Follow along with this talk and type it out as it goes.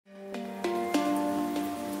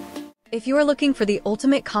If you are looking for the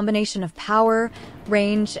ultimate combination of power,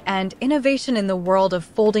 range, and innovation in the world of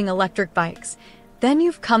folding electric bikes, then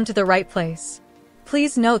you've come to the right place.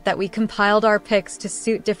 Please note that we compiled our picks to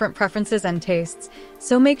suit different preferences and tastes,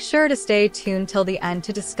 so make sure to stay tuned till the end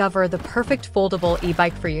to discover the perfect foldable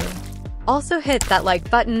e-bike for you. Also hit that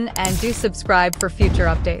like button and do subscribe for future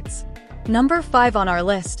updates. Number 5 on our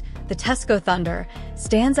list, the TESGO THUNDER,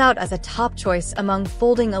 stands out as a top choice among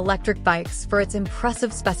folding electric bikes for its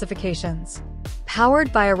impressive specifications.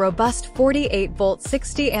 Powered by a robust 48-volt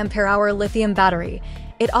 60-ampere-hour lithium battery,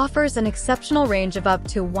 it offers an exceptional range of up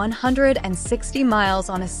to 160 miles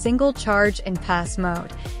on a single charge in pass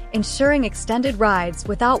mode, ensuring extended rides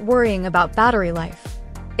without worrying about battery life.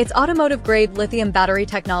 Its automotive-grade lithium battery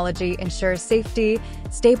technology ensures safety,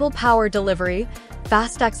 stable power delivery,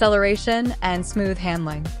 fast acceleration, and smooth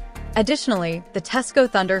handling. Additionally, the TESGO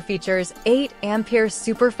THUNDER features 8-ampere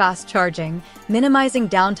super-fast charging, minimizing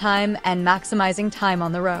downtime and maximizing time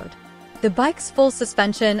on the road. The bike's full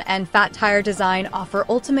suspension and fat tire design offer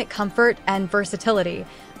ultimate comfort and versatility,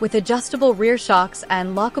 with adjustable rear shocks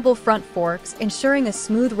and lockable front forks ensuring a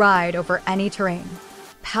smooth ride over any terrain.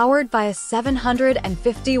 Powered by a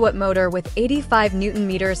 750-watt motor with 85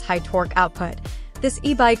 Nm high torque output, this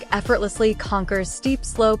e-bike effortlessly conquers steep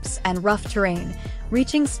slopes and rough terrain,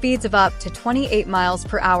 reaching speeds of up to 28 miles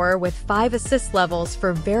per hour with 5 assist levels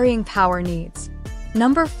for varying power needs.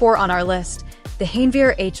 Number 4 on our list, the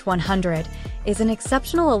HANEVEAR H100, is an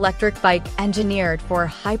exceptional electric bike engineered for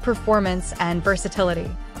high performance and versatility.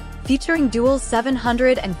 Featuring dual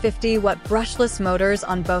 750-watt brushless motors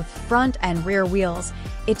on both front and rear wheels,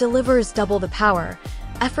 it delivers double the power,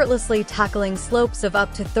 effortlessly tackling slopes of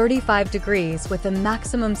up to 35 degrees with a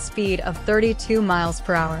maximum speed of 32 miles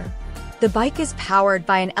per hour. The bike is powered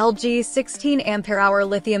by an LG 16-ampere-hour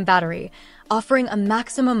lithium battery, offering a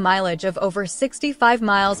maximum mileage of over 65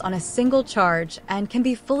 miles on a single charge and can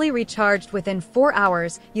be fully recharged within 4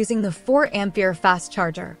 hours using the 4-ampere fast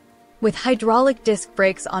charger. With hydraulic disc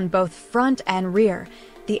brakes on both front and rear,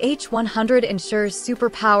 the H100 ensures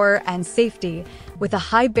superpower and safety with a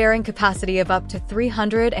high bearing capacity of up to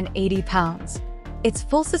 380 pounds. Its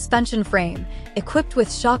full suspension frame, equipped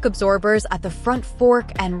with shock absorbers at the front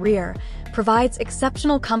fork and rear, provides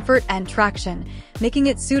exceptional comfort and traction, making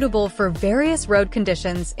it suitable for various road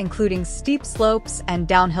conditions including steep slopes and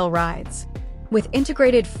downhill rides. With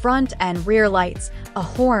integrated front and rear lights, a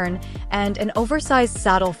horn, and an oversized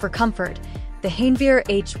saddle for comfort, the HANEVEAR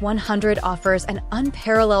H100 offers an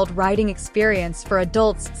unparalleled riding experience for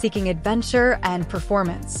adults seeking adventure and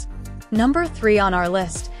performance. Number 3 on our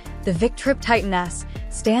list, the Victrip Titan S,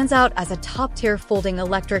 stands out as a top-tier folding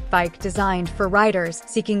electric bike designed for riders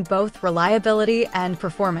seeking both reliability and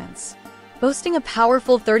performance. Boasting a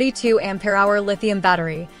powerful 32-ampere-hour lithium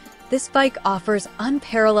battery, this bike offers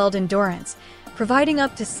unparalleled endurance, providing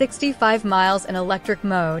up to 65 miles in electric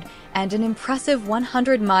mode and an impressive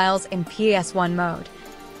 100 miles in PS1 mode.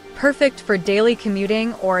 Perfect for daily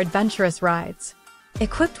commuting or adventurous rides.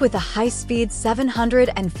 Equipped with a high-speed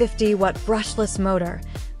 750-watt brushless motor,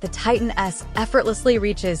 the Titan S effortlessly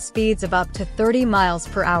reaches speeds of up to 30 miles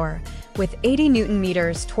per hour, with 80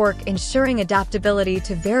 Nm torque ensuring adaptability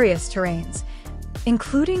to various terrains,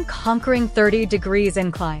 including conquering 30 degrees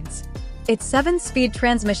inclines. Its 7-speed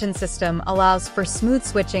transmission system allows for smooth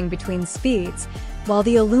switching between speeds, while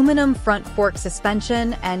the aluminum front fork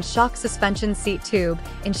suspension and shock suspension seat tube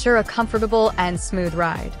ensure a comfortable and smooth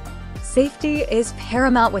ride. Safety is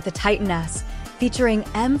paramount with the Titan S, featuring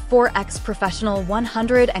M4X Professional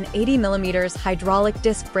 180mm hydraulic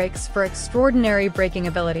disc brakes for extraordinary braking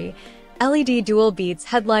ability, LED dual beats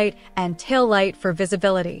headlight and tail light for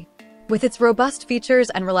visibility. With its robust features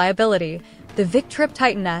and reliability, the Victrip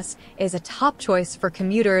Titan S is a top choice for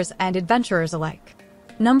commuters and adventurers alike.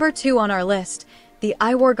 Number 2 on our list, the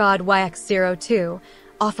AIWARGOD YX02,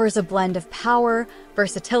 offers a blend of power,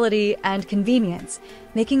 versatility, and convenience,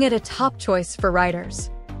 making it a top choice for riders.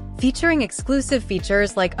 Featuring exclusive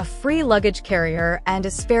features like a free luggage carrier and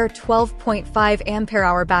a spare 12.5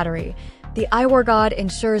 ampere-hour battery, the AIWARGOD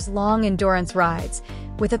ensures long endurance rides,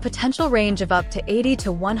 with a potential range of up to 80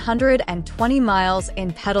 to 120 miles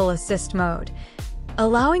in pedal assist mode,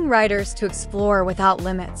 allowing riders to explore without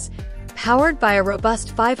limits. Powered by a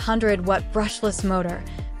robust 500-watt brushless motor,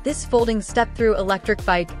 this folding step-through electric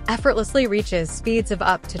bike effortlessly reaches speeds of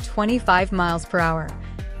up to 25 miles per hour,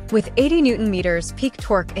 with 80 Nm peak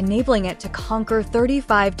torque enabling it to conquer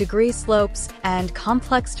 35-degree slopes and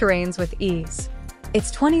complex terrains with ease.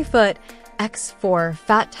 Its 20-foot X4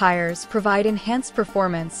 fat tires provide enhanced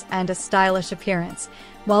performance and a stylish appearance,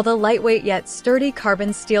 while the lightweight yet sturdy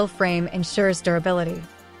carbon steel frame ensures durability.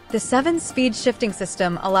 The 7-speed shifting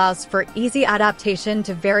system allows for easy adaptation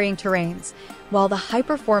to varying terrains, while the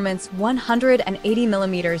high-performance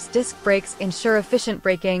 180mm disc brakes ensure efficient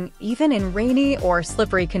braking even in rainy or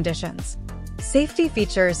slippery conditions. Safety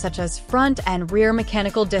features such as front and rear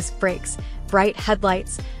mechanical disc brakes, bright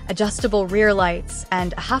headlights, adjustable rear lights,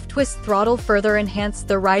 and a half-twist throttle further enhance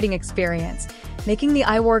the riding experience, making the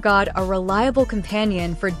AIWARGOD a reliable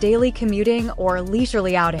companion for daily commuting or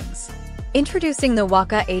leisurely outings. Introducing the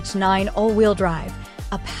Wallke H9 all-wheel drive,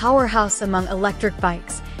 a powerhouse among electric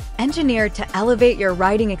bikes, engineered to elevate your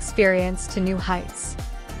riding experience to new heights.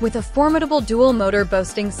 With a formidable dual motor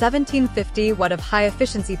boasting 1750 watt of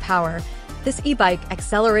high-efficiency power, this e-bike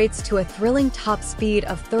accelerates to a thrilling top speed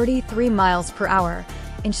of 33 miles per hour,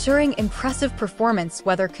 ensuring impressive performance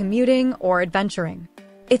whether commuting or adventuring.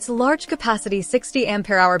 Its large-capacity 60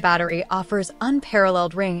 ampere-hour battery offers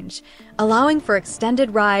unparalleled range, allowing for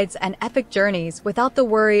extended rides and epic journeys without the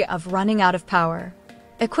worry of running out of power.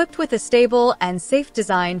 Equipped with a stable and safe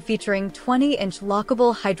design featuring 20-inch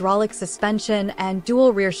lockable hydraulic suspension and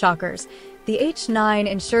dual rear shockers, the H9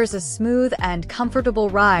 ensures a smooth and comfortable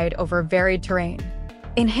ride over varied terrain.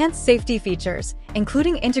 Enhanced safety features,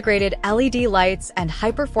 including integrated LED lights and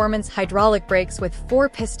high-performance hydraulic brakes with 4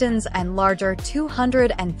 pistons and larger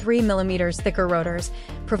 203mm thicker rotors,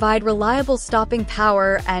 provide reliable stopping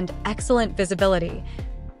power and excellent visibility,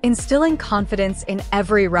 instilling confidence in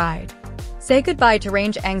every ride. Say goodbye to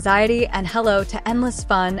range anxiety and hello to endless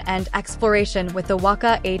fun and exploration with the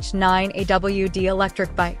Wallke H9 AWD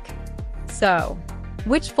electric bike. So,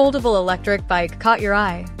 which foldable electric bike caught your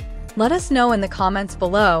eye? Let us know in the comments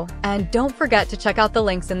below, and don't forget to check out the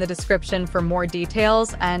links in the description for more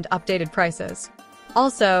details and updated prices.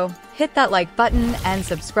 Also, hit that like button and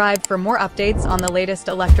subscribe for more updates on the latest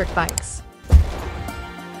electric bikes.